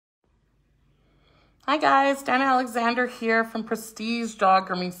Hi guys, Danna Alexander here from Prestige Dog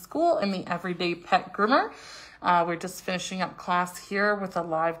Grooming School and the Everyday Pet Groomer. We're just finishing up class here with a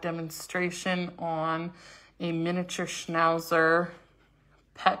live demonstration on a Minature Schnauzer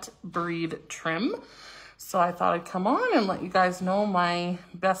pet breed trim. So I thought I'd come on and let you guys know my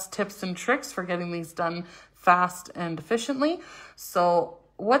best tips and tricks for getting these done fast and efficiently. So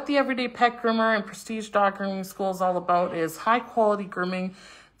what the Everyday Pet Groomer and Prestige Dog Grooming School is all about is high quality grooming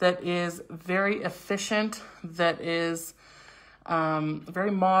that is very efficient, that is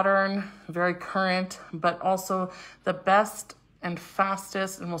very modern, very current, but also the best and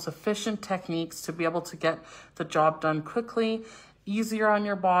fastest and most efficient techniques to be able to get the job done quickly, easier on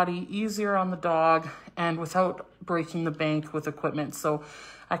your body, easier on the dog, and without breaking the bank with equipment. So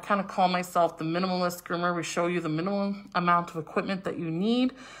I kind of call myself the minimalist groomer. We show you the minimum amount of equipment that you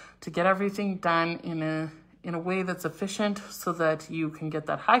need to get everything done in a way that's efficient so that you can get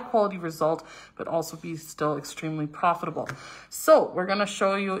that high quality result, but also be still extremely profitable. So we're gonna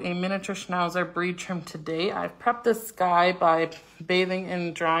show you a Minature Schnauzer breed trim today. I've prepped this guy by bathing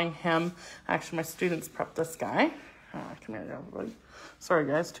and drying him. Actually, my students prepped this guy. Come here, everybody. Sorry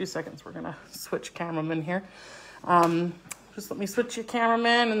guys, 2 seconds. We're gonna switch cameraman here. Just let me switch your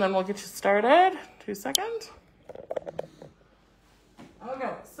cameraman and then we'll get you started. 2 seconds.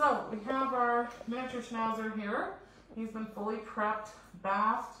 Okay, so we have our Miniature Schnauzer here. He's been fully prepped,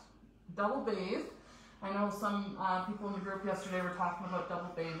 bathed, double bathed. I know some people in the group yesterday were talking about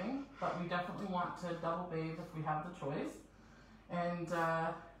double bathing, but we definitely want to double bathe if we have the choice. And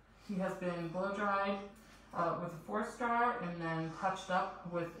he has been blow dried with a force dryer and then touched up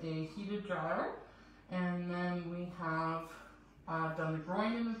with a heated dryer. And then we have done the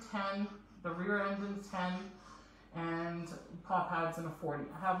groin in a 10, the rear end in a 10, and paw pads in a 40.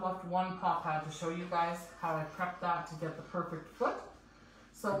 I have left one paw pad to show you guys how I prepped that to get the perfect foot.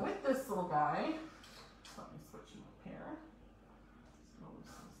 So with this little guy, let me switch him up here.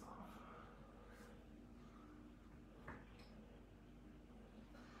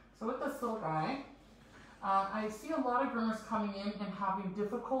 So with this little guy, I see a lot of groomers coming in and having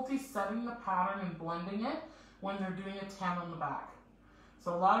difficulty setting the pattern and blending it when they're doing a 10 on the back.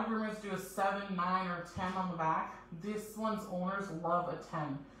 So a lot of groomers do a 7, 9, or 10 on the back. This one's owners love a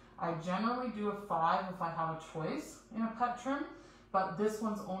 10. I generally do a 5 if I have a choice in a pet trim, but this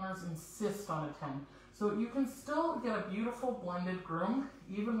one's owners insist on a 10. So you can still get a beautiful blended groom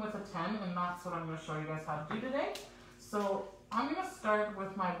even with a 10, and that's what I'm going to show you guys how to do today. So I'm going to start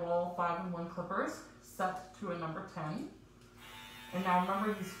with my Ball 5-in-1 clippers set to a number 10. And now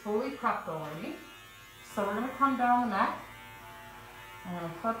remember, he's fully prepped already. So we're going to come down the neck. I'm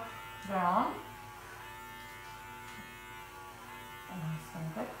going to clip down. And I'm just going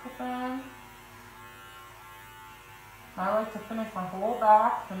to get clipping. I like to finish my whole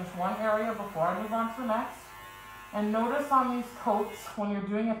back, finish one area before I move on to the next. And notice on these coats, when you're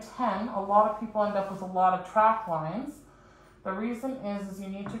doing a 10, a lot of people end up with a lot of track lines. The reason is you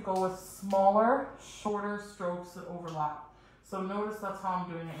need to go with smaller, shorter strokes that overlap. So notice that's how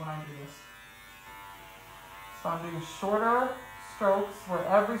I'm doing it when I do this. So I'm doing shorter strokes where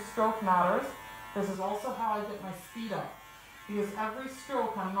every stroke matters. This is also how I get my speed up. Because every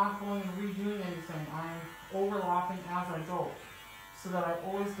stroke I'm not going and redoing anything. I'm overlapping as I go so that I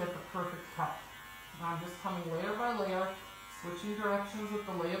always get the perfect cut. And I'm just coming layer by layer, switching directions with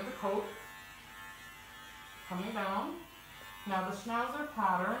the lay of the coat. Coming down. Now the Schnauzer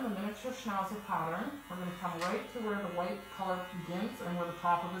pattern, the Miniature Schnauzer pattern, we're going to come right to where the white color begins and where the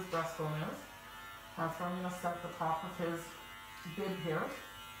top of his breastbone is. That's where I'm going to set the top of his bib here.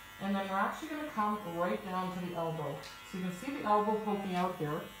 And then we're actually going to come right down to the elbow. So you can see the elbow poking out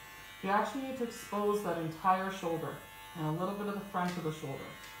here. You actually need to expose that entire shoulder and a little bit of the front of the shoulder.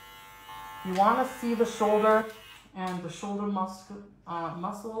 You want to see the shoulder and the shoulder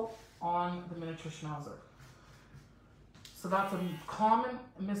muscle on the Miniature Schnauzer. So that's a common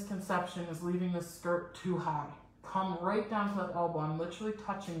misconception, is leaving this skirt too high. Come right down to that elbow. I'm literally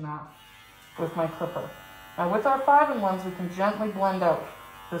touching that with my clipper. Now with our 5-in-1s, we can gently blend out.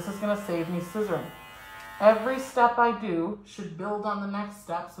 This is going to save me scissoring. Every step I do should build on the next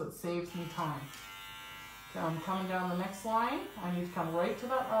step so it saves me time. Okay, I'm coming down the next line. I need to come right to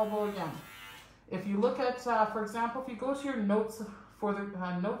that elbow again. If you look at, for example, if you go to your notes for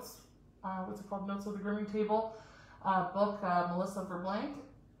the notes of the grooming table book, Melissa Verblank,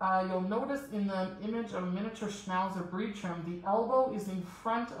 you'll notice in the image of a Miniature Schnauzer breed trim, the elbow is in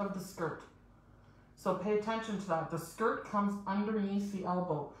front of the skirt. So pay attention to that. The skirt comes underneath the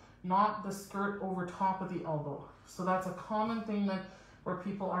elbow, not the skirt over top of the elbow. So that's a common thing where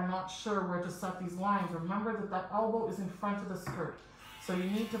people are not sure where to set these lines. Remember that elbow is in front of the skirt. So you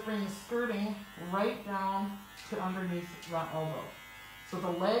need to bring the skirting right down to underneath that elbow. So the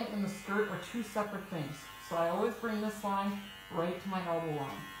leg and the skirt are two separate things. So I always bring this line right to my elbow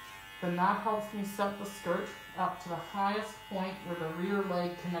line. Then that helps me set the skirt up to the highest point where the rear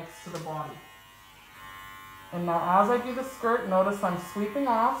leg connects to the body. And now as I do the skirt, notice I'm sweeping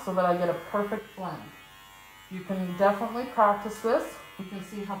off so that I get a perfect blend. You can definitely practice this. You can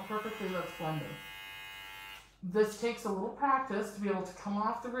see how perfectly that's blended. This takes a little practice to be able to come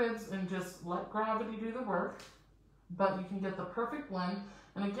off the ribs and just let gravity do the work, but you can get the perfect blend.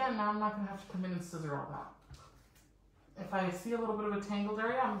 And again, now I'm not going to have to come in and scissor all that. If I see a little bit of a tangled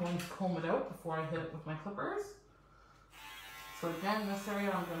area, I'm going to comb it out before I hit it with my clippers. So again, this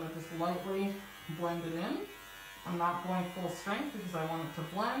area I'm going to just lightly blend it in. I'm not going full strength because I want it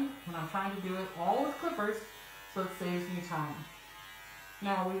to blend, and I'm trying to do it all with clippers so it saves me time.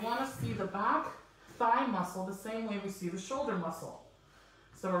 Now we want to see the back thigh muscle the same way we see the shoulder muscle.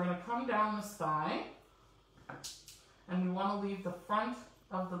 So we're going to come down this thigh, and we want to leave the front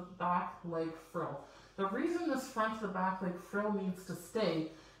of the back leg frill. The reason this front of the back leg frill needs to stay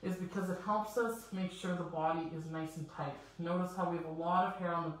is because it helps us make sure the body is nice and tight. Notice how we have a lot of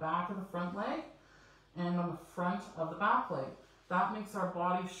hair on the back of the front leg and on the front of the back leg. That makes our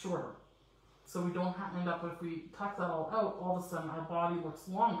body shorter. So we don't end up, if we tuck that all of a sudden our body looks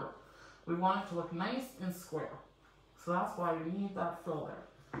longer. We want it to look nice and square. So that's why we need that frill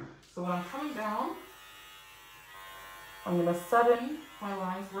there. So when I'm coming down, I'm going to set in my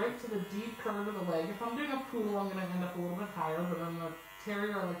lines right to the deep curve of the leg. If I'm doing a poodle, I'm going to end up a little bit higher, but on the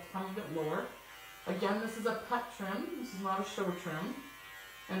terrier, I like to come a bit lower. Again, this is a pet trim. This is not a show trim.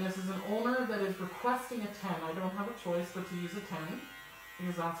 And this is an owner that is requesting a 10. I don't have a choice but to use a 10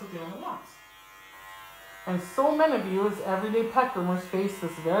 because that's what the owner wants. And so many of you as everyday pet groomers face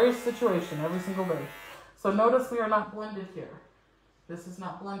this very situation every single day. So notice we are not blended here. This is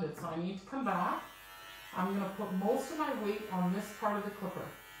not blended, so I need to come back. I'm going to put most of my weight on this part of the clipper.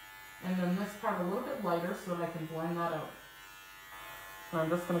 And then this part a little bit lighter so that I can blend that out. And I'm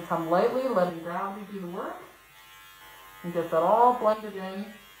just going to come lightly, letting gravity do the work. And get that all blended in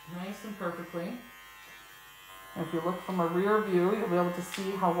nice and perfectly. And if you look from a rear view, you'll be able to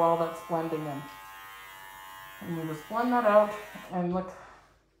see how well that's blending in. And we just blend that out and look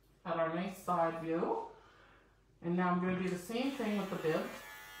at our nice side view. And now I'm going to do the same thing with the bib.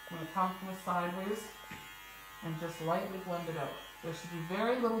 I'm going to come from the sideways and just lightly blend it out. There should be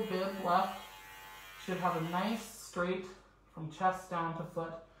very little bib left. Should have a nice straight from chest down to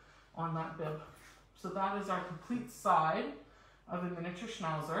foot on that bib. So that is our complete side of a miniature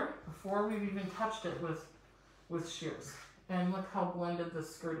schnauzer before we've even touched it with shears. And look how blended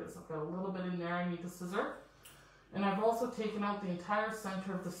this skirt is. I've got a little bit in there I need to scissor. And I've also taken out the entire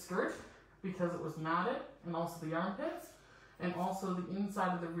center of the skirt because it was matted, and also the armpits, and also the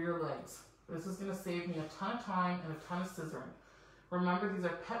inside of the rear legs. This is going to save me a ton of time and a ton of scissoring. Remember, these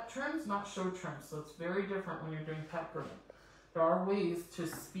are pet trims, not show trims, so it's very different when you're doing pet grooming. There are ways to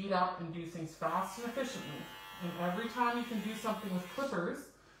speed up and do things fast and efficiently. And every time you can do something with clippers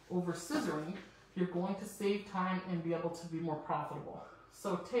over scissoring, you're going to save time and be able to be more profitable.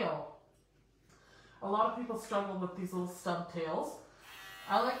 So tail. A lot of people struggle with these little stub tails.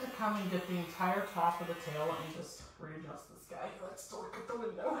 I like to come and get the entire top of the tail. Let me just readjust this guy. Let's still look at the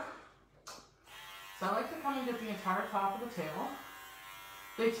window. So I like to come and get the entire top of the tail.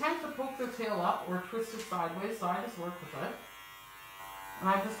 They tend to poke their tail up or twist it sideways, so I just work with it. And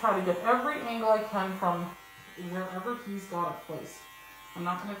I just try to get every angle I can from wherever he's got it placed. I'm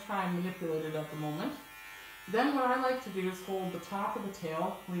not going to try and manipulate it at the moment. Then what I like to do is hold the top of the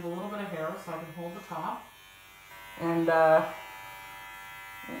tail, leave a little bit of hair so I can hold the top. And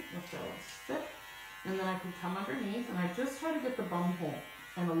sit. And then I can come underneath and I just try to get the bum hole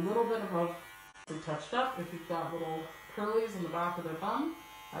and a little bit above the touched up. If you've got little curlies in the back of their bum,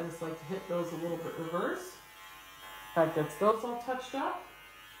 I just like to hit those a little bit reverse. That gets those all touched up.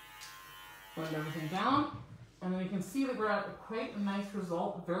 Blend everything down. And then you can see that we're at quite a nice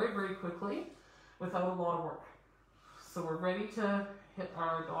result very, very quickly without a lot of work. So we're ready to hit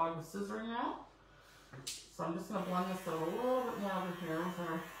our dog with scissoring now. So I'm just going to blend this out a little bit more over here with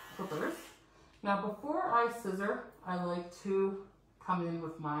our clippers. Now before I scissor, I like to come in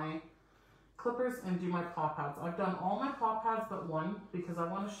with my clippers and do my paw pads. I've done all my paw pads but one because I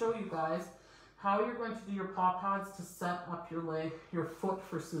want to show you guys how you're going to do your paw pads to set up your leg, your foot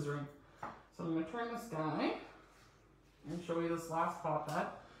for scissoring. So I'm going to turn this guy and show you this last paw pad.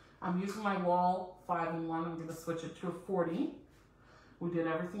 I'm using my wall 5-in-1. I'm going to switch it to a 40. We did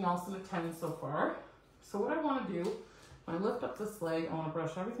everything else in a 10 so far. So what I want to do, when I lift up this leg, I want to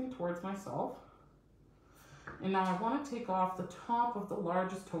brush everything towards myself. And now I want to take off the top of the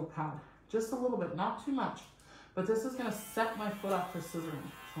largest toe pad, just a little bit, not too much. But this is going to set my foot up for scissoring.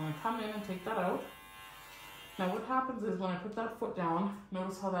 So I'm going to come in and take that out. Now what happens is when I put that foot down,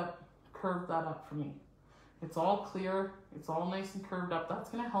 notice how that curved that up for me. It's all clear, it's all nice and curved up. That's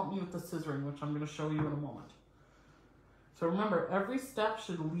going to help me with the scissoring, which I'm going to show you in a moment. So remember, every step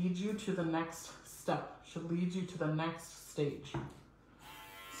should lead you to the next step, should lead you to the next stage.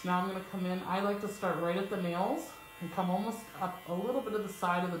 So now I'm going to come in. I like to start right at the nails and come almost up a little bit of the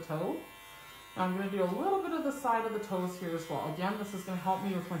side of the toe. Now I'm going to do a little bit of the side of the toes here as well. Again, this is going to help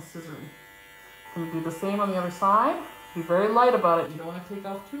me with my scissoring. I'm going to do the same on the other side. Be very light about it. You don't want to take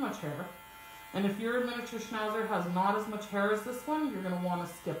off too much hair. And if your miniature schnauzer has not as much hair as this one, you're going to want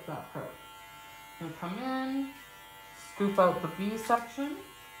to skip that part. I'm going to come in, scoop out the V section.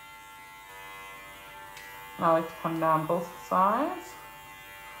 And I like to come down both sides.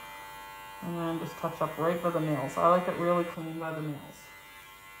 And then just touch up right by the nails. I like it really clean by the nails.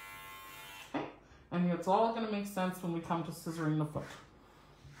 Okay, and it's all going to make sense when we come to scissoring the foot.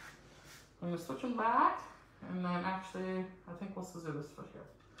 I'm going to switch them back, and then actually, I think we'll scissor this foot here.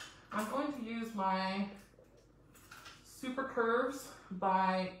 I'm going to use my Super Curves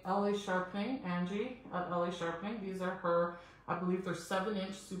by LA Sharpening, Angie at LA Sharpening. These are her, I believe they're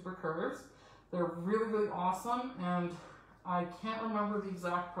 7-inch Super Curves. They're really, really awesome, and I can't remember the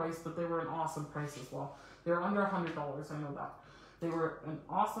exact price, but they were an awesome price as well. They were under $100, I know that. They were an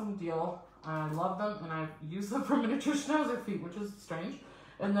awesome deal. I love them, and I use them for miniature schnauzer feet, which is strange.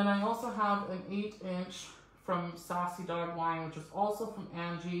 And then I also have an 8-inch from Sassy Dog line, which is also from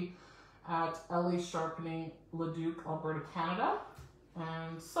Angie at LA Sharpening, Leduc, Alberta, Canada.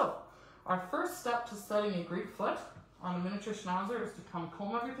 And so, our first step to setting a great foot on a miniature schnauzer is to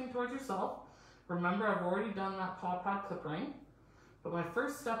comb everything towards yourself. Remember, I've already done that paw pad clip ring, but my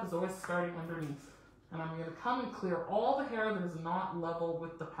first step is always starting underneath. And I'm going to come and clear all the hair that is not level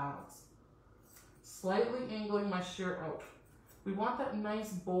with the pads, slightly angling my shear out. We want that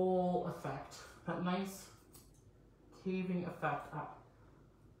nice bowl effect, that nice caving effect up.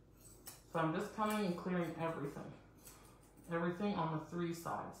 So I'm just coming and clearing everything on the 3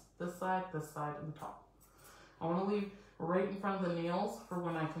 sides, this side, and the top. I want to leave right in front of the nails for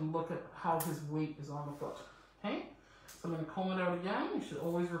when I can look at how his weight is on the foot. Okay, so I'm going to comb it out again. You should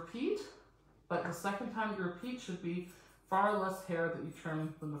always repeat, but the second time you repeat should be far less hair that you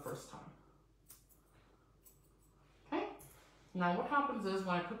trim than the first time. Okay, now what happens is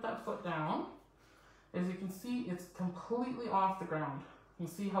when I put that foot down, as you can see, it's completely off the ground. You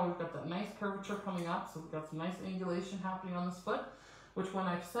can see how we've got that nice curvature coming up, so we've got some nice angulation happening on this foot, which when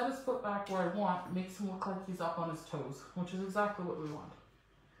I set his foot back where I want, makes him look like he's up on his toes, which is exactly what we want.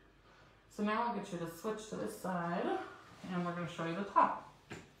 So now I'll get you to switch to this side, and we're going to show you the top.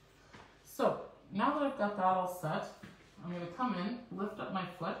 So now that I've got that all set, I'm going to come in, lift up my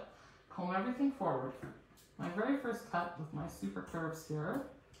foot, comb everything forward. My very first cut with my Super Curves here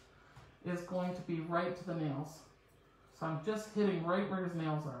is going to be right to the nails. So I'm just hitting right where his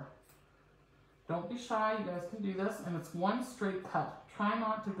nails are. Don't be shy, you guys can do this, and it's one straight cut. Try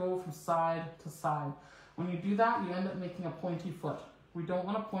not to go from side to side. When you do that, you end up making a pointy foot. We don't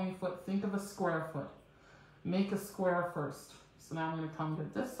want a pointy foot, think of a square foot. Make a square first. So now I'm going to come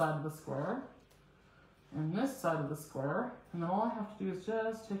to this side of the square, and this side of the square, and then all I have to do is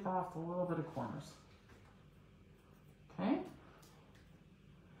just take off a little bit of corners. Okay?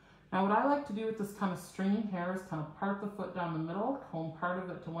 Now what I like to do with this kind of stringy hair is kind of part the foot down the middle, comb part of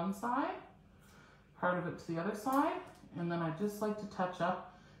it to one side, part of it to the other side, and then I just like to touch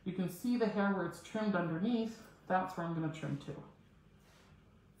up. You can see the hair where it's trimmed underneath, that's where I'm going to trim to.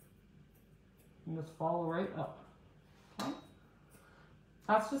 And just follow right up. Okay?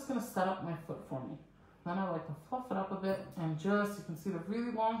 That's just going to set up my foot for me. Then I like to fluff it up a bit and just, you can see the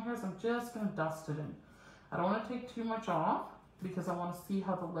really long hairs, I'm just going to dust it in. I don't want to take too much off because I want to see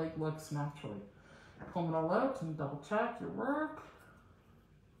how the leg looks naturally. Comb it all out and double check your work.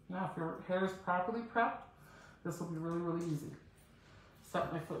 Now if your hair is properly prepped, this will be really, really easy.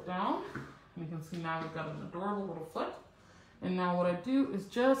 Set my foot down. You can see now we've got an adorable little foot. And now what I do is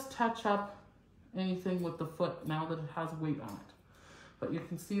just touch up anything with the foot now that it has weight on it. But you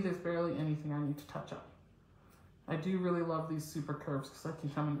can see there's barely anything I need to touch up. I do really love these Super Curves because I can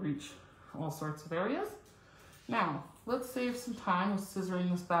come and reach all sorts of areas. Now, let's save some time with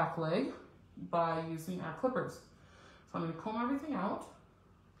scissoring this back leg by using our clippers. So I'm going to comb everything out.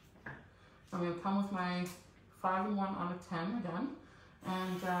 I'm going to come with my 5-in-1 on a 10 again.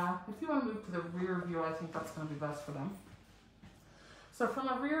 And if you want to move to the rear view, I think that's going to be best for them. So from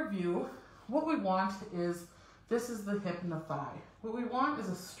a rear view, what we want is, this is the hip and the thigh. What we want is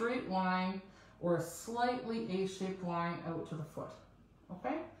a straight line or a slightly A-shaped line out to the foot,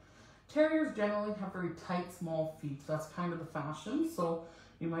 okay? Terriers generally have very tight, small feet. That's kind of the fashion, so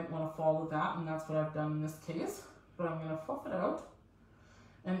you might want to follow that, and that's what I've done in this case. But I'm going to fluff it out.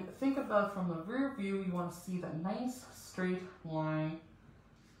 And think about from the rear view, you want to see that nice straight line.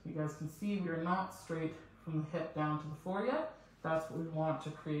 You guys can see we are not straight from the hip down to the floor yet. That's what we want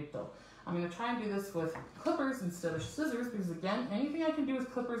to create though. I'm going to try and do this with clippers instead of scissors because again, anything I can do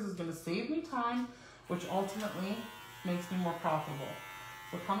with clippers is going to save me time, which ultimately makes me more profitable.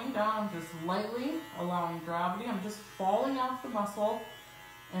 So coming down, I'm just lightly allowing gravity. I'm just falling off the muscle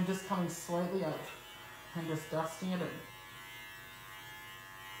and just coming slightly out and just dusting it in.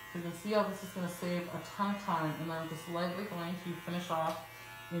 So you can see how this is going to save a ton of time, and then I'm just lightly going to finish off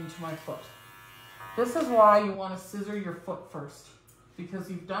into my foot. This is why you want to scissor your foot first,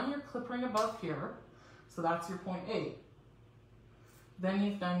 because you've done your clippering above here, so that's your point A. Then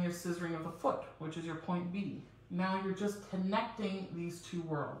you've done your scissoring of the foot, which is your point B. Now you're just connecting these two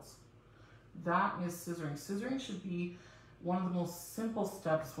worlds. That is scissoring. Scissoring should be one of the most simple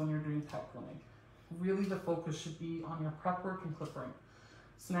steps when you're doing pet grooming. Really the focus should be on your prep work and clippering.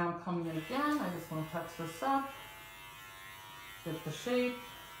 So now I'm coming in again, I just want to touch this up, get the shape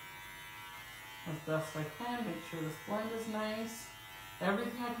as best I can, make sure this blend is nice.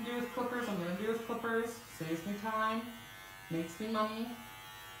 Everything I can do with clippers, I'm going to do with clippers. Saves me time, makes me money,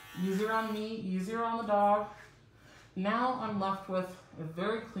 easier on me, easier on the dog. Now I'm left with a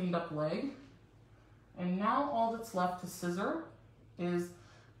very cleaned up leg, and now all that's left to scissor is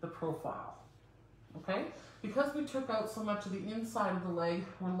the profile, okay? Because we took out so much of the inside of the leg,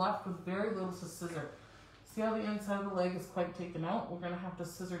 we're left with very little to scissor. See how the inside of the leg is quite taken out? We're gonna have to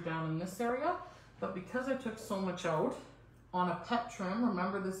scissor down in this area, but because I took so much out on a pet trim,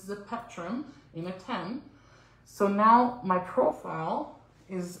 remember this is a pet trim in a 10, so now my profile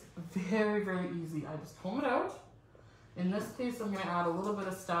is very, very easy. I just comb it out. In this case, I'm going to add a little bit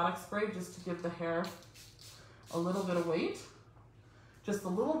of static spray just to give the hair a little bit of weight. Just the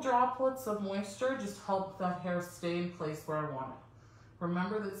little droplets of moisture just help the hair stay in place where I want it.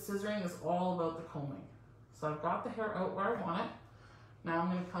 Remember that scissoring is all about the combing. So I've got the hair out where I want it. Now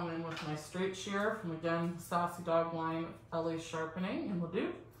I'm going to come in with my straight shear from, again, Sassy Dog line LA Sharpening in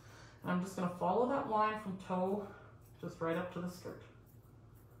Leduc. And I'm just going to follow that line from toe just right up to the skirt.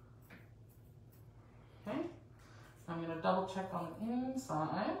 Okay. I'm going to double check on the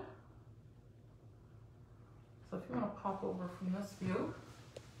inside. So if you want to pop over from this view,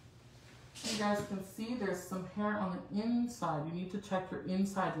 you guys can see there's some hair on the inside. You need to check your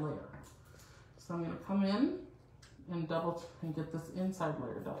inside layer. So I'm going to come in and get this inside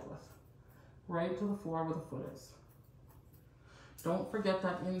layer dealt with, right to the floor where the foot is. Don't forget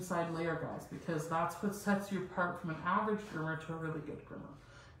that inside layer, guys, because that's what sets you apart from an average groomer to a really good groomer,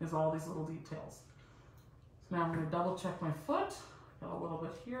 is all these little details. Now I'm going to double check my foot. Got a little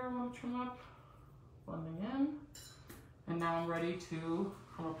bit here I want to trim up, blending in. And now I'm ready to,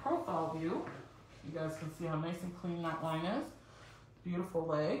 from a profile view, you guys can see how nice and clean that line is. Beautiful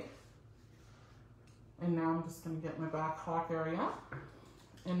leg. And now I'm just going to get my back hock area.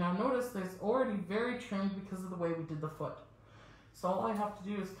 And now notice there's already very trimmed because of the way we did the foot. So all I have to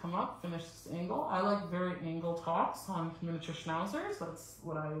do is come up, finish this angle. I like very angled hocks on Minature Schnauzers. That's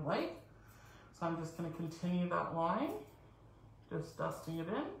what I like. So I'm just going to continue that line, just dusting it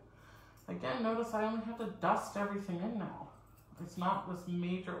in. Again, notice I only have to dust everything in now. It's not this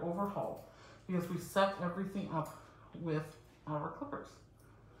major overhaul because we set everything up with our clippers.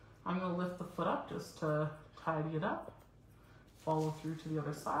 I'm going to lift the foot up just to tidy it up, follow through to the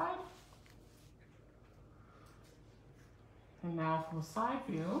other side. And now from a side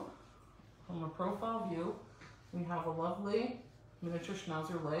view, from a profile view, we have a lovely Minature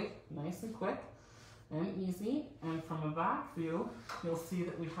Schnauzer leg, nice and quick and easy. And from a back view, you'll see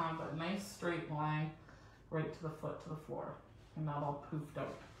that we have a nice straight line right to the foot, to the floor, and not all poofed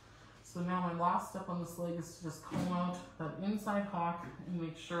out. So now my last step on this leg is to just comb out that inside hock and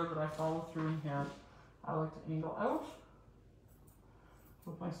make sure that I follow through in here. I like to angle out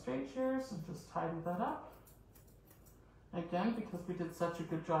with my straight shears and just tidy that up. Again, because we did such a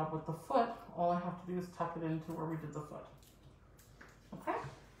good job with the foot, all I have to do is tuck it into where we did the foot. Okay?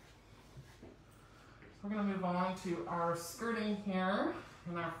 So we're going to move on to our skirting here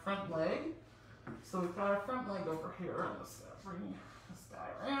and our front leg. So we've got our front leg over here. I'm just going to bring this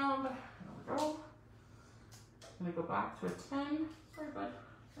guy around. There we go. I'm going to go back to a 10. Sorry, bud.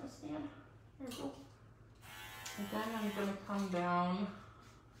 I'm going to stand. There we go. Again, I'm going to come down.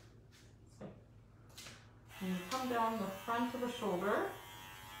 And you come down the front of the shoulder,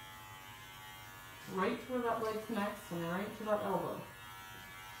 right to where that leg connects and right to that elbow.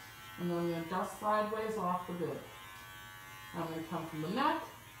 And then I'm going to dust sideways off the bib. I'm going to come from the neck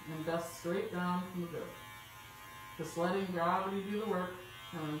and dust straight down from the bib. Just letting gravity do the work,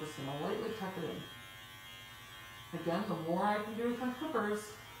 and I'm just going to lightly tuck it in. Again, the more I can do with my clippers,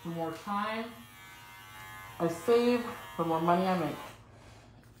 the more time I save, the more money I make.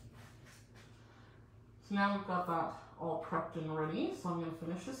 So now we've got that all prepped and ready, so I'm going to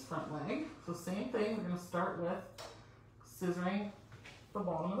finish this front leg. So same thing, we're going to start with scissoring the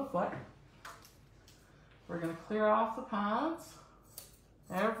bottom of the foot. We're going to clear off the pads,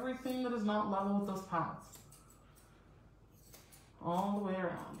 everything that is not level with those pads, all the way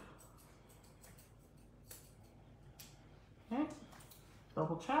around. Okay,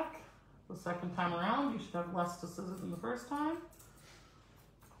 double check. The second time around, you should have less to scissor than the first time.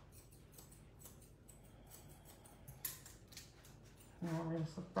 Now we're going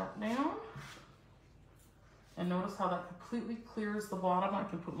to slip that down. And notice how that completely clears the bottom. I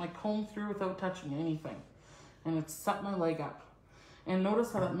can put my comb through without touching anything. And it's set my leg up. And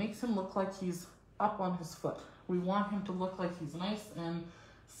notice how that makes him look like he's up on his foot. We want him to look like he's nice and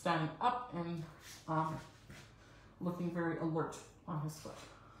standing up and looking very alert on his foot.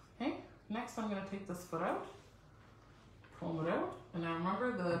 Okay, next I'm going to take this foot out, comb it out. And now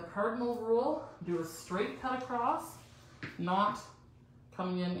remember the cardinal rule, do a straight cut across, not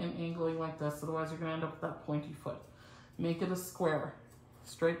coming in and angling like this, otherwise you're going to end up with that pointy foot. Make it a square.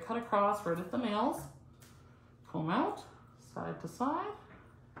 Straight cut across right at the nails, comb out, side to side.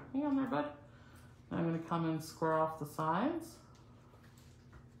 Hang on there, bud. Now I'm going to come in, square off the sides.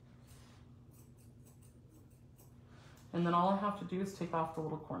 And then all I have to do is take off the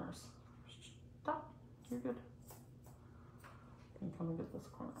little corners. Stop, you're good. And come and get this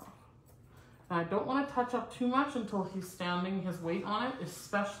corner off. Now I don't want to touch up too much until he's standing his weight on it,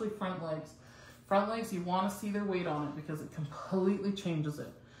 especially front legs. Front legs, you want to see their weight on it because it completely changes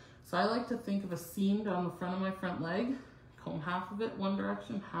it. So I like to think of a seam down the front of my front leg, comb half of it one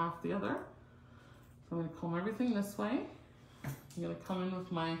direction, half the other. So I'm going to comb everything this way. I'm going to come in with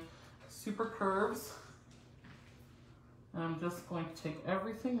my super curves. And I'm just going to take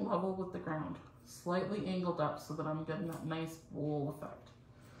everything level with the ground, slightly angled up so that I'm getting that nice bowl effect.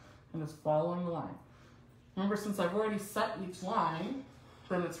 And just following the line. Remember, since I've already set each line,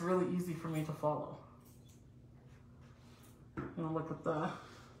 then it's really easy for me to follow. I'm gonna look at the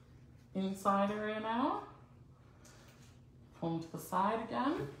inside area now. Comb to the side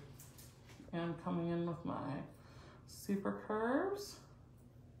again. And coming in with my super curves.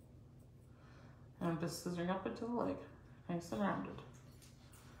 And I'm just scissoring up into the leg, nice and rounded.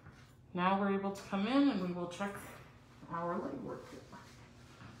 Now we're able to come in and we will check our leg work here.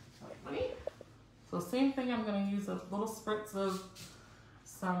 So same thing, I'm going to use a little spritz of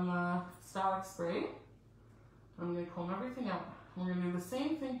some Static spray. I'm going to comb everything out. We're going to do the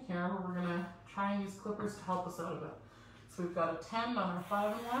same thing here, where we're going to try and use clippers to help us out a bit. So we've got a 10 on our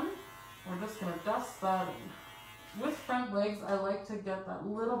 5-in-1. We're just going to dust that in. With front legs, I like to get that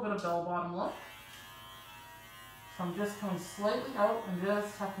little bit of bell bottom look. So I'm just coming slightly out and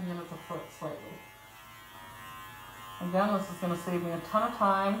just tucking in at the foot slightly. Again, this is going to save me a ton of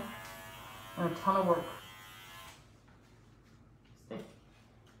time and a ton of work. Stay.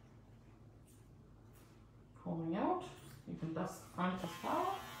 Combing out. You can dust the front as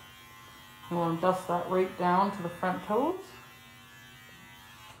well. You want to dust that right down to the front toes.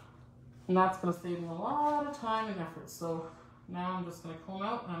 And that's going to save me a lot of time and effort. So now I'm just going to comb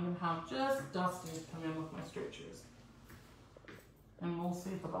out and I'm going to have just dusting to come in with my straight shears. And we'll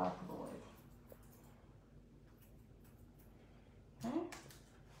see at the back of the leg. Okay,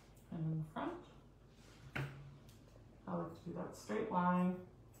 and in the front, I like to do that straight line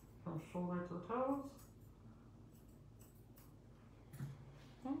from shoulder to the toes.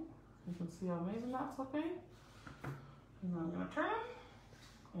 Okay, you can see how amazing that's looking. And then I'm going to turn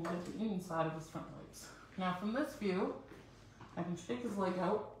and get the inside of his front legs. Now from this view, I can shake his leg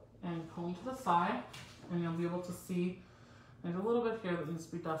out and comb to the side, and you'll be able to see there's a little bit here that needs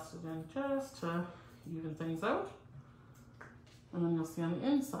to be dusted in just to even things out. And then you'll see on the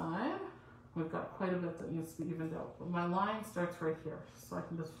inside, we've got quite a bit that needs to be evened out. But my line starts right here, so I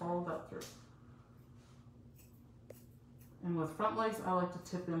can just follow that through. And with front legs, I like to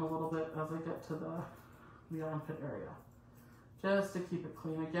tip in a little bit as I get to the armpit area, just to keep it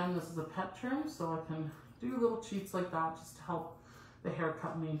clean. Again, this is a pet trim, so I can do little cheats like that just to help the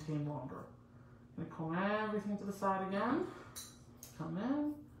haircut maintain longer. I'm gonna comb everything to the side again. Come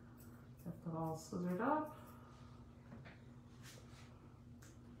in, get that all scissored up.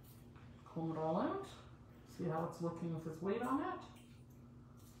 Comb it all out. See how it's looking with his weight on it.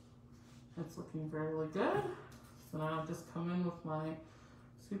 It's looking very good. So now I'll just come in with my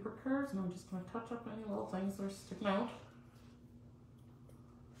super curves, and I'm just going to touch up any little things that are sticking out.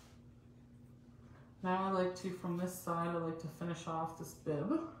 Now I like to, from this side, I like to finish off this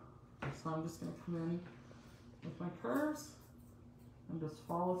bib. So I'm just going to come in with my curves and just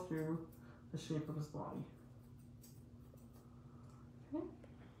follow through the shape of his body. Okay,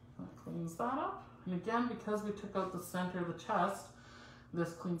 that cleans that up. And again, because we took out the center of the chest,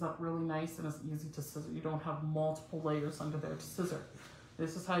 this cleans up really nice and is easy to scissor. You don't have multiple layers under there to scissor.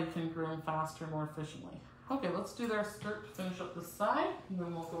 This is how you can groom faster and more efficiently. Okay, let's do our skirt to finish up this side, and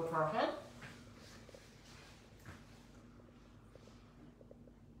then we'll go to our head.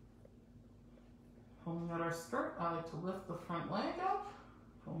 Pulling out our skirt, I like to lift the front leg up,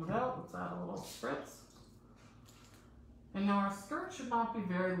 pull it out, let's add a little spritz. And now our skirt should not be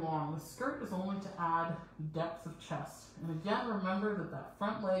very long. The skirt is only to add depth of chest. And again, remember that that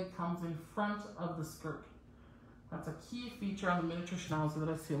front leg comes in front of the skirt. That's a key feature on the miniature schnauzer that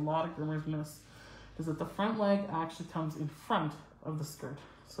I see a lot of groomers miss, is that the front leg actually comes in front of the skirt.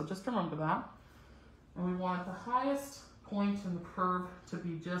 So just remember that. And we want the highest point in the curve to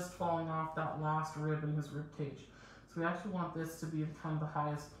be just falling off that last rib in his rib cage. So we actually want this to be kind of the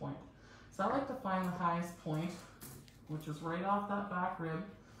highest point. So I like to find the highest point, which is right off that back rib.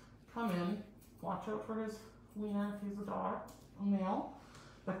 Come in, watch out for his wiener if he's a dog, a male.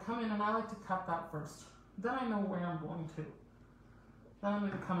 But come in, and I like to cut that first. Then I know where I'm going to. Then I'm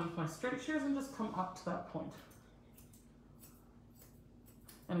going to come in with my straight shears and just come up to that point.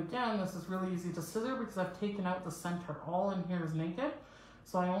 And again, this is really easy to scissor because I've taken out the center. All in here is naked,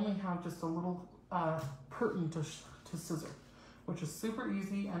 so I only have just a little curtain to scissor, which is super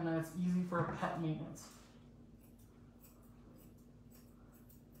easy, and then it's easy for a pet maintenance.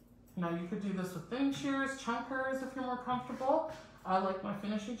 Now you could do this with thin shears, chunkers if you're more comfortable. I like my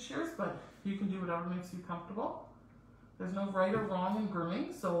finishing shears, but you can do whatever makes you comfortable. There's no right or wrong in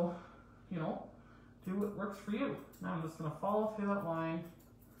grooming, so, you know, do what works for you. Now I'm just going to follow through that line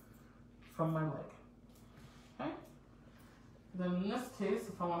from my leg. Okay? Then in this case,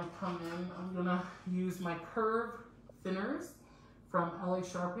 if I want to come in, I'm going to use my curve thinners from LA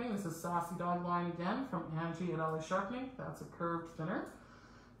Sharpening. This is Sassy Dog Line again from Angie at LA Sharpening. That's a curved thinner.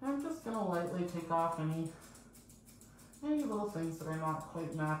 And I'm just going to lightly take off any little things that are not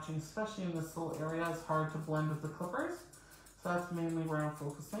quite matching, especially in this little area. It's hard to blend with the clippers. So that's mainly where I'm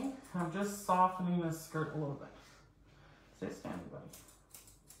focusing. I'm just softening this skirt a little bit. Stay standing, buddy.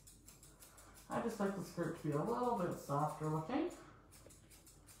 I just like the skirt to be a little bit softer looking.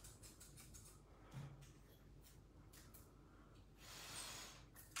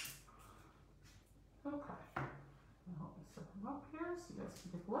 Okay. Now let me set them up here so you guys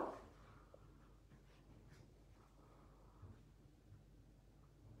can take a look.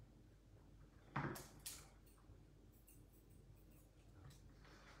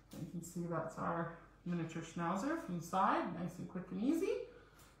 You can see that's our miniature schnauzer from the side, nice and quick and easy.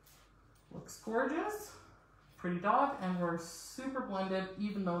 Looks gorgeous, pretty dog, and we're super blended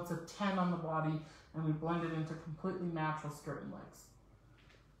even though it's a 10 on the body, and we blend it into completely natural skirt and legs.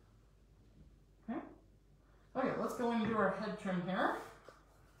 Okay, okay, let's go and do our head trim here.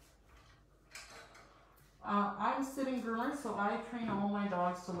 I'm a sitting groomer, so I train all my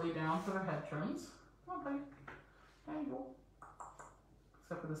dogs to lay down for their head trims. Come on, buddy. There you go.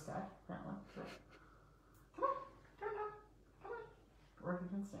 Except for this guy, apparently. So, come on, turn down. Come on. Or if you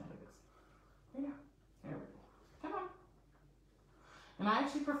can stand, I guess. Yeah, there we go. Come on. And I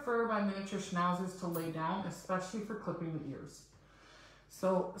actually prefer my miniature schnauzers to lay down, especially for clipping the ears.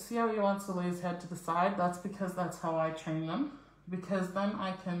 So see how he wants to lay his head to the side? That's because that's how I train them. Because then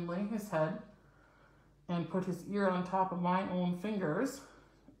I can lay his head and put his ear on top of my own fingers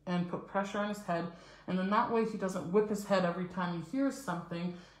and put pressure on his head. And then that way he doesn't whip his head every time he hears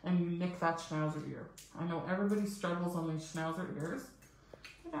something and you nick that schnauzer ear. I know everybody struggles on these schnauzer ears.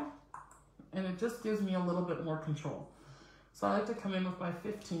 Yeah. And it just gives me a little bit more control. So I like to come in with my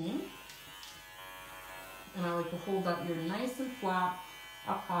 15. And I like to hold that ear nice and flat,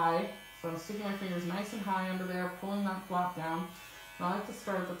 up high. So I'm sticking my fingers nice and high under there, pulling that flap down. And I like to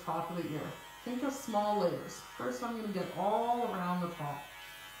start at the top of the ear. Think of small layers. First I'm going to get all around the top.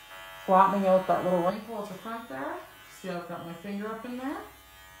 Flattening out that little wrinkle at the front there. See how I've got my finger up in there?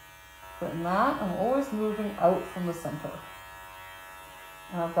 But in that, I'm always moving out from the center.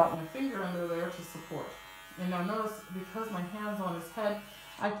 And I've got my finger under there to support. And now notice, because my hand's on his head,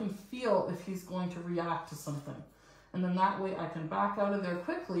 I can feel if he's going to react to something. And then that way I can back out of there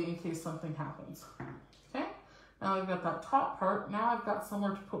quickly in case something happens. Okay? Now I've got that top part. Now I've got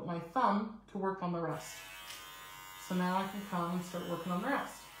somewhere to put my thumb to work on the rest. So now I can come and start working on the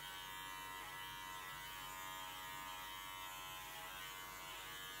rest.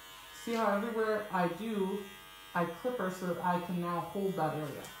 See how everywhere I do, I clip her so that I can now hold that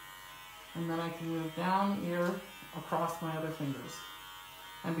area. And then I can move down ear across my other fingers.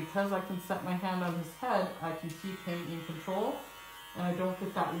 And because I can set my hand on his head, I can keep him in control. And I don't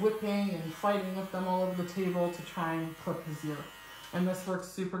get that whipping and fighting with them all over the table to try and clip his ear. And this works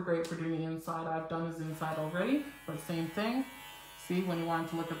super great for doing the inside. I've done his inside already, but same thing. See, when he wanted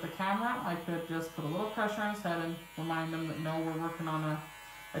to look at the camera, I could just put a little pressure on his head and remind him that no, we're working on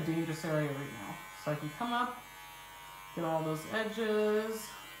a dangerous area right now. So I can come up, get all those edges,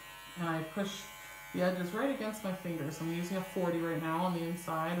 and I push the edges right against my fingers. I'm using a 40 right now on the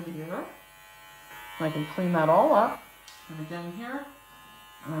inside of the ear. And I can clean that all up. And again here,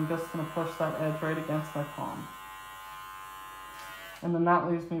 and I'm just going to push that edge right against my palm. And then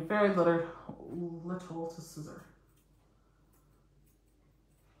that leaves me very little to scissor.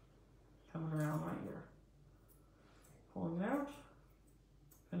 Coming around my ear. Pulling it out,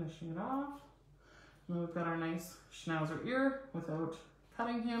 finishing it off. And then we've got our nice Schnauzer ear without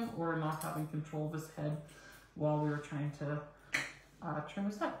cutting him or not having control of his head while we were trying to trim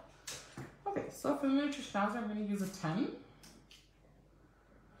his head. Okay, so for the miniature Schnauzer, I'm going to use a 10.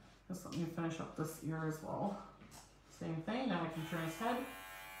 Just let me finish up this ear as well. Same thing, now I can turn his head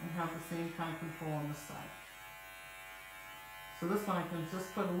and have the same kind of control on this side. So this one I can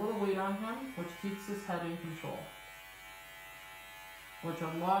just put a little weight on him, which keeps his head in control. Which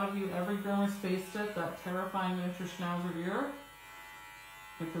a lot of you, every groomer's faced it, that terrifying miniature Schnauzer ear.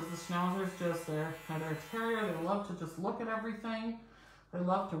 Because the Schnauzer's just, they're a terrier, they love to just look at everything. They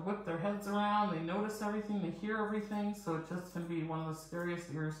love to whip their heads around, they notice everything, they hear everything, so it just can be one of the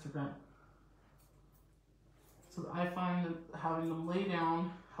scariest ears to groom. So I find that having them lay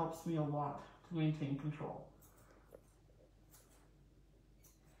down helps me a lot to maintain control.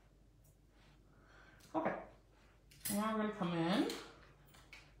 Okay, now I'm going to come in,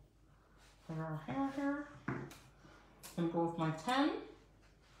 put our hair here, I'm going to go with my 10.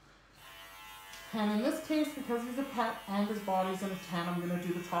 And in this case, because he's a pet and his body's in a 10, I'm going to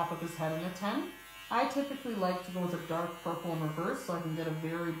do the top of his head in a 10. I typically like to go with a dark purple in reverse so I can get a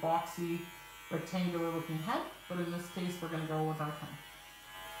very boxy, rectangular looking head. But in this case, we're going to go with our 10.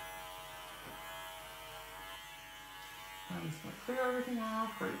 I'm just going to clear everything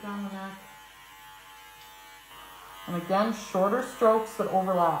off, right down the neck. And again, shorter strokes that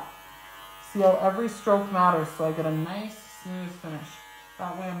overlap. See how every stroke matters, so I get a nice, smooth finish.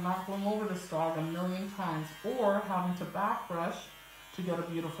 That way I'm not going over this dog a million times or having to back brush to get a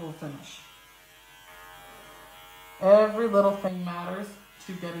beautiful finish. Every little thing matters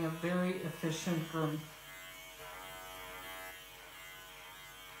to getting a very efficient groom.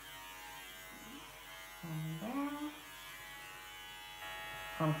 And down.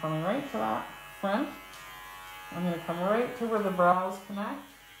 I'm coming right to that front. I'm going to come right to where the brows connect.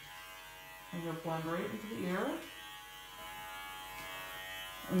 I'm going to blend right into the ear.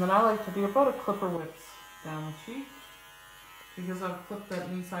 And then I like to do about a clipper width down the cheek. Because I've clipped that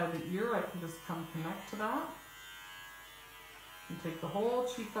inside of the ear, I can just come connect to that. And take the whole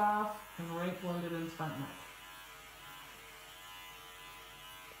cheek off and right blend it into that neck.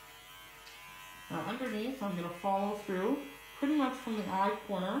 Now underneath, I'm going to follow through pretty much from the eye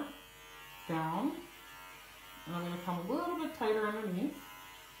corner down. And I'm going to come a little bit tighter underneath.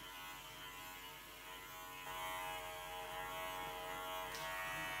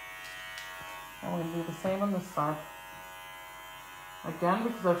 I'm going to do the same on this side. Again,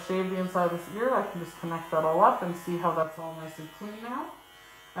 because I've shaved the inside of this ear, I can just connect that all up and see how that's all nice and clean now.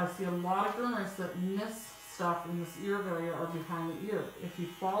 I see a lot of groomers that miss stuff in this ear area or behind the ear. If you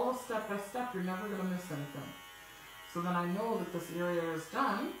follow step by step, you're never going to miss anything. So then I know that this area is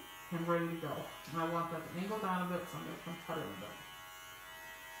done and ready to go. And I want that to angle down a bit, so I'm going to come cut it a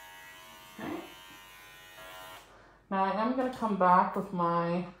bit. Okay. Now I am going to come back with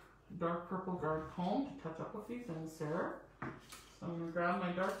my dark purple guard comb to touch up a few things here. So I'm going to grab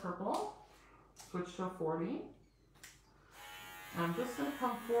my dark purple, switch to a 40. And I'm just going to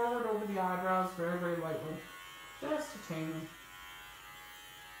come forward over the eyebrows very, very lightly, just to tame them.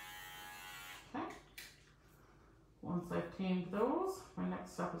 Okay. Once I've tamed those, my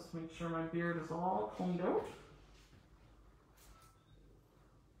next step is to make sure my beard is all combed out.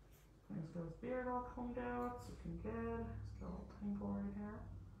 He's got his beard all combed out, it's looking good. He's got a little tangle right here.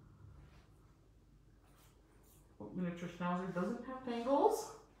 Miniature Schnauzer doesn't have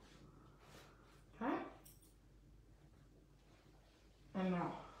tangles. Okay. And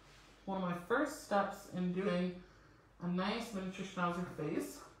now, one of my first steps in doing a nice miniature Schnauzer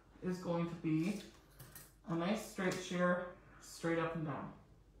face is going to be a nice straight shear, straight up and down.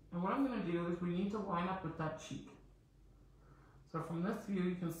 And what I'm going to do is we need to line up with that cheek. So from this view,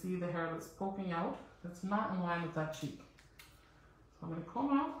 you can see the hair that's poking out. That's not in line with that cheek. So I'm going to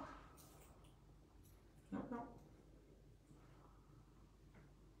comb out. Nope.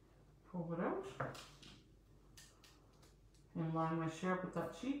 Pull it out. And line my shape with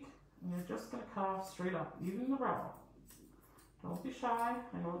that cheek. And you're just going to cut off straight up, even the brow. Don't be shy.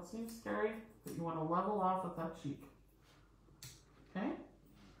 I know it seems scary, but you want to level off with that cheek. Okay?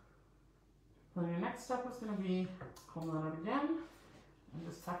 Then your next step is going to be comb that out again and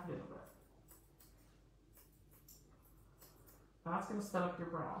just tuck it in a bit. That's going to set up your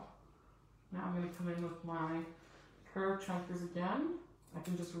brow. Now I'm going to come in with my curve chunkers again. I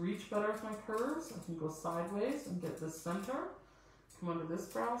can just reach better with my curves. I can go sideways and get this center. Come under this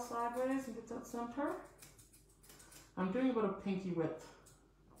brow sideways and get that center. I'm doing about a pinky width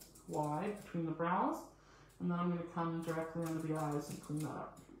wide between the brows, and then I'm going to come directly under the eyes and clean that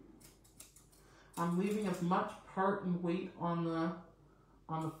up. I'm leaving as much part and weight on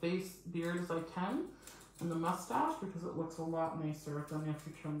the face beard as I can, and the mustache, because it looks a lot nicer than if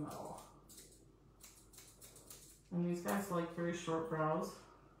you trim that off. And these guys like very short brows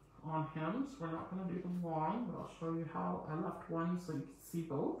on him, so we're not going to do them long, but I'll show you how. I left one so you can see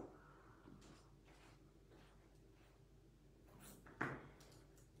both.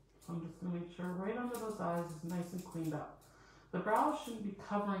 So I'm just going to make sure right under those eyes is nice and cleaned up. The brows shouldn't be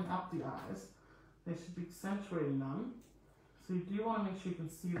covering up the eyes. They should be accentuating them. So you do want to make sure you can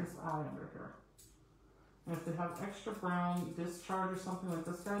see this eye under here. And if they have extra brown discharge or something like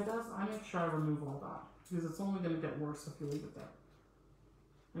this guy does, I make sure I remove all that, because it's only going to get worse if you leave it there.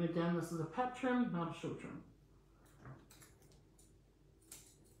 And again, this is a pet trim, not a show trim.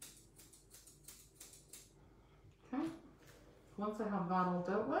 Okay, once I have that all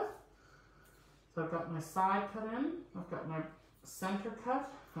dealt with, so I've got my side cut in, I've got my center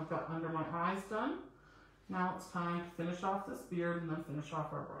cut, I've got under my eyes done. Now it's time to finish off this beard and then finish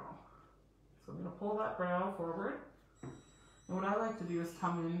off our brow. So I'm going to pull that brow forward. And what I like to do is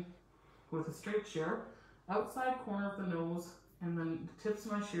come in with a straight shear, outside corner of the nose, and then the tips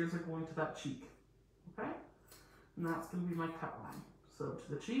of my shears are going to that cheek. Okay? And that's going to be my cut line. So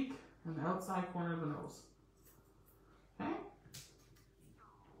to the cheek and the outside corner of the nose. Okay?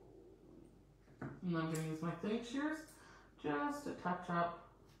 And then I'm going to use my thinning shears just to touch up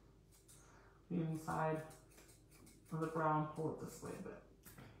the inside of the brow and pull it this way a bit.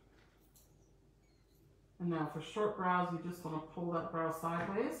 And now for short brows, you just want to pull that brow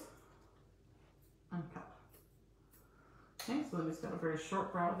sideways and cut. Okay, so then he's got a very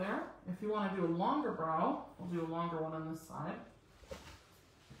short brow there. If you want to do a longer brow, we'll do a longer one on this side.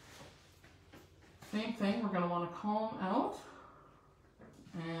 Same thing, we're going to want to comb out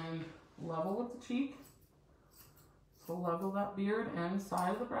and level with the cheek. So level that beard and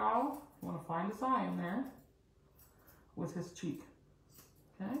side of the brow. You want to find his eye in there with his cheek.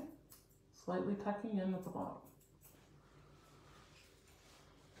 Okay? Slightly tucking in at the bottom.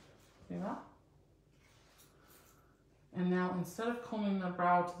 See that? And now instead of combing the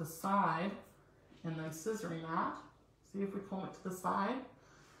brow to the side and then scissoring that, see if we comb it to the side,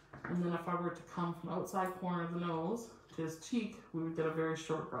 and then if I were to come from outside corner of the nose to his cheek, we would get a very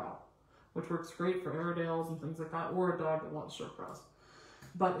short brow, which works great for Airedales and things like that, or a dog that wants short brows.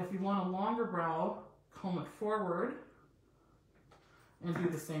 But if you want a longer brow, comb it forward and do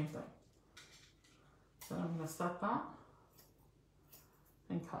the same thing. So I'm going to set that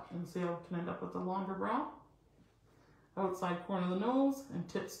and cut, and see how we can end up with a longer brow. Outside corner of the nose and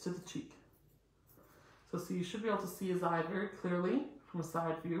tips to the cheek. So you should be able to see his eye very clearly from a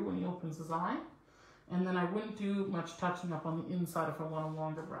side view when he opens his eye. And then I wouldn't do much touching up on the inside if I want a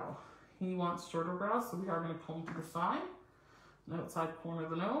longer brow. He wants shorter brows, so we are going to comb to the side, and outside corner of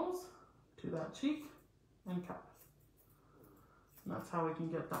the nose, to that cheek, and cut. And that's how we can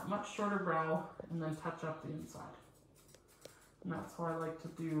get that much shorter brow and then touch up the inside. And that's how I like to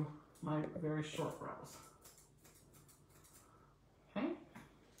do my very short brows. Okay?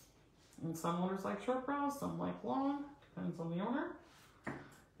 And some owners like short brows, some like long, depends on the owner.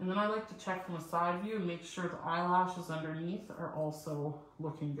 And then I like to check from a side view and make sure the eyelashes underneath are also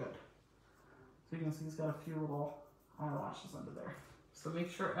looking good. So you can see he's got a few little eyelashes under there. So make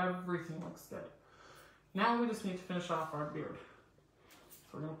sure everything looks good. Now we just need to finish off our beard.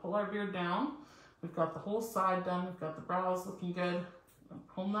 So we're going to pull our beard down. We've got the whole side done. We've got the brows looking good.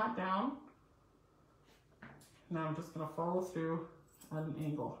 Comb that down. Now I'm just going to follow through at an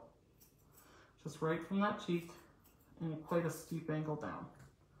angle. Just right from that cheek and quite a steep angle down.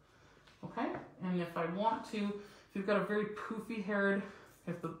 Okay? And if I want to, if you've got a very poofy haired,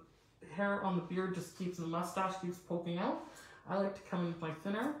 if the hair on the beard just keeps, the mustache keeps poking out, I like to come in with my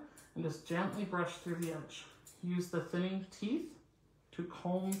thinner and just gently brush through the edge. Use the thinning teeth to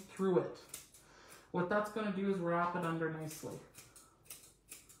comb through it. What that's going to do is wrap it under nicely.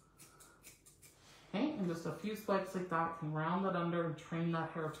 Okay, and just a few swipes like that can round it under and train that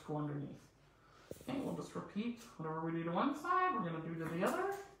hair to go underneath. Okay, we'll just repeat whatever we do to one side, we're going to do to the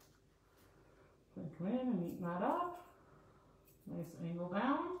other. Then come in and neaten that up. Nice angle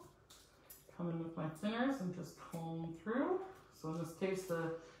down. Come in with my thinners and just comb through. So in this case,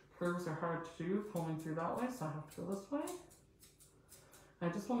 the curves are hard to do, combing through that way, so I have to go this way. I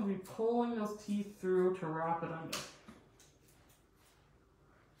just want to be pulling those teeth through to wrap it under.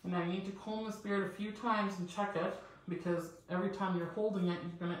 And I need to comb this beard a few times and check it, because every time you're holding it,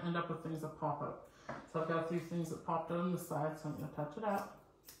 you're going to end up with things that pop out. So I've got a few things that popped out on the side, so I'm going to touch it up.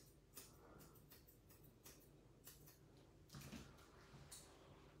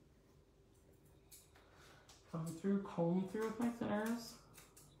 Coming through, comb through with my thinners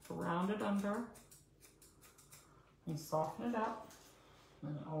to round it under and soften it up.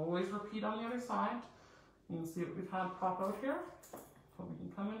 And always repeat on the other side. You can see what we've had pop out here. So we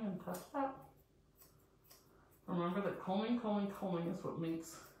can come in and touch it up. Remember that combing is what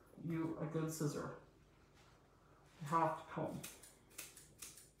makes you a good scissor. You have to comb.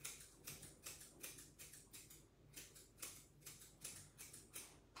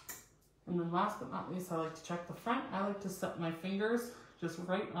 And then last but not least, I like to check the front. I like to set my fingers just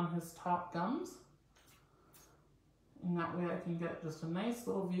right on his top gums. And that way I can get just a nice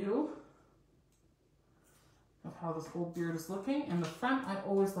little view of how this whole beard is looking. And the front, I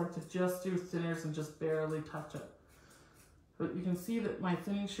always like to just do thinners and just barely touch it. But you can see that my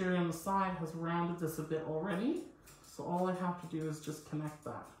thinning sherry on the side has rounded this a bit already. So all I have to do is just connect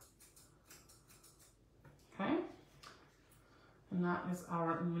that. Okay? And that is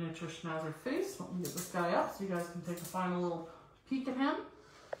our miniature schnauzer face. Let me get this guy up so you guys can take a final little peek at him.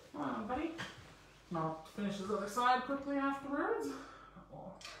 Come on, buddy. And I'll finish his other side quickly afterwards.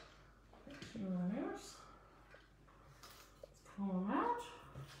 We'll take two more hairs. Let's comb them out.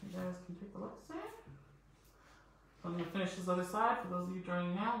 You guys can take a look-see. So I'm going to finish his other side. For those of you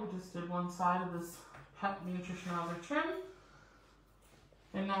joining now, we just did one side of this pet miniature schnauzer trim.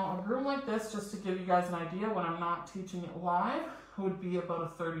 And now a groom like this, just to give you guys an idea, when I'm not teaching it live, would be about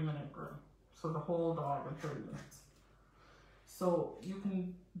a 30-minute groom. So the whole dog in 30 minutes. So you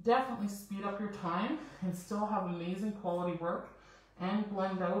can definitely speed up your time and still have amazing quality work and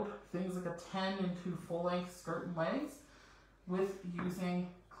blend out things like a 10 into full-length skirt and legs with using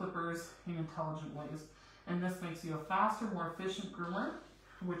clippers in intelligent ways. And this makes you a faster, more efficient groomer,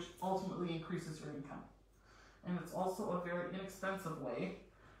 which ultimately increases your income. And it's also a very inexpensive way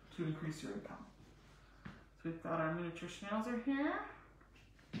to increase your income. So we've got our miniature schnauzer here.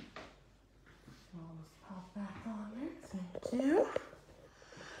 I'll just pop back on there. Thank you.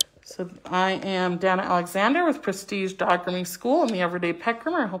 So I am Danna Alexander with Prestige Dog Grooming School and the Everyday Pet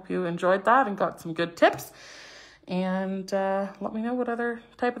Groomer. I hope you enjoyed that and got some good tips. And let me know what other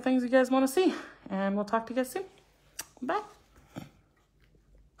type of things you guys want to see. And we'll talk to you guys soon. Bye.